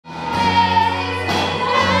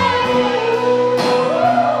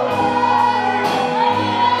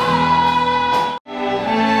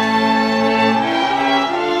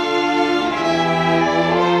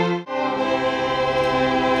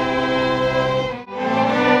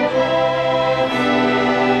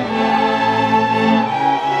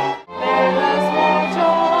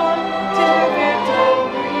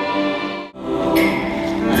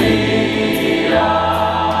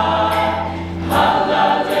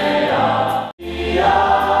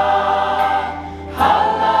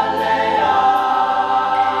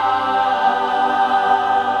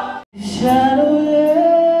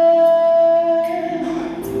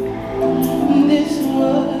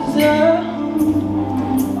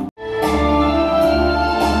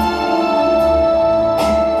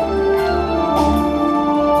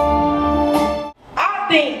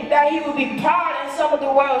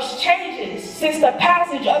much changes since the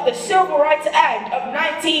passage of the Civil Rights Act of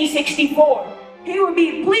 1964. He would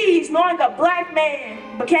be pleased knowing a black man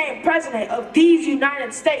became president of these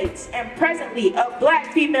United States, and presently a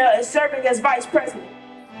black female is serving as vice president.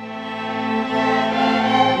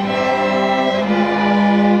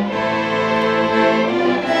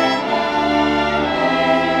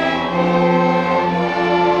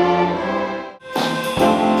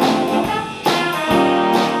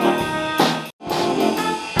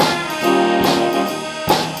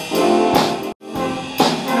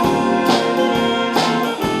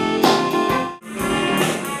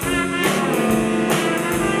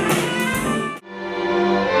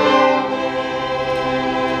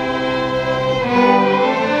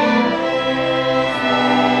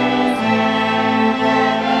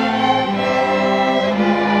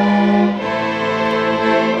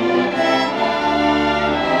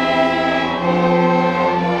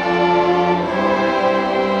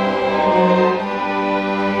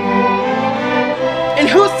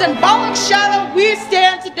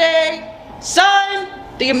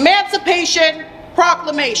 The Emancipation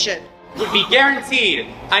Proclamation would be guaranteed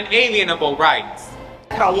unalienable rights.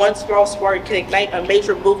 How one small spark can ignite a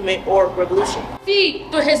major movement or revolution. See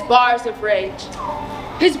through his bars of rage.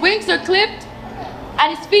 His wings are clipped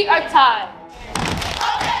and his feet are tied.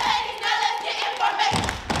 Okay, ladies, now let's get information.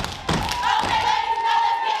 Okay, ladies, now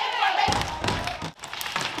let's get information.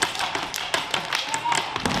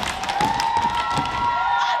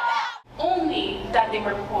 Only that they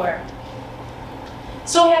were poor.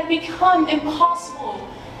 So it had become impossible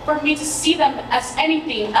for me to see them as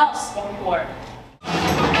anything else but poor.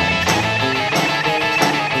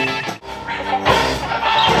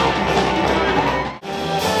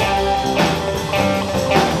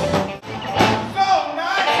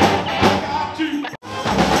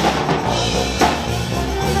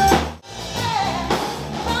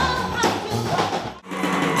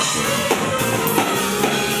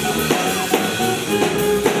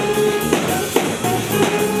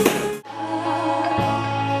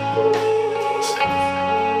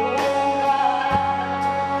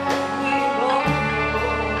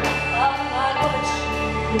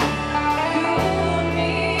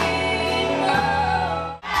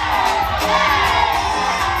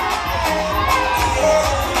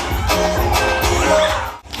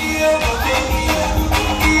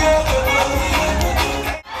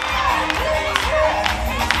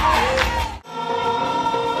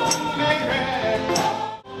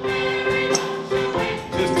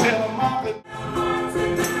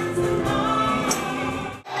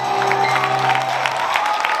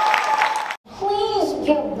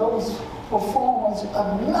 Performance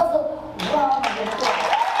another round of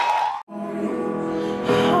applause.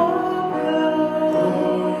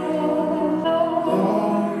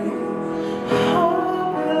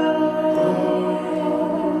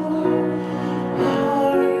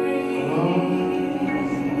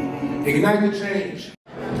 Ignite the change.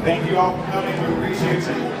 Thank you all for coming. We appreciate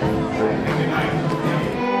you.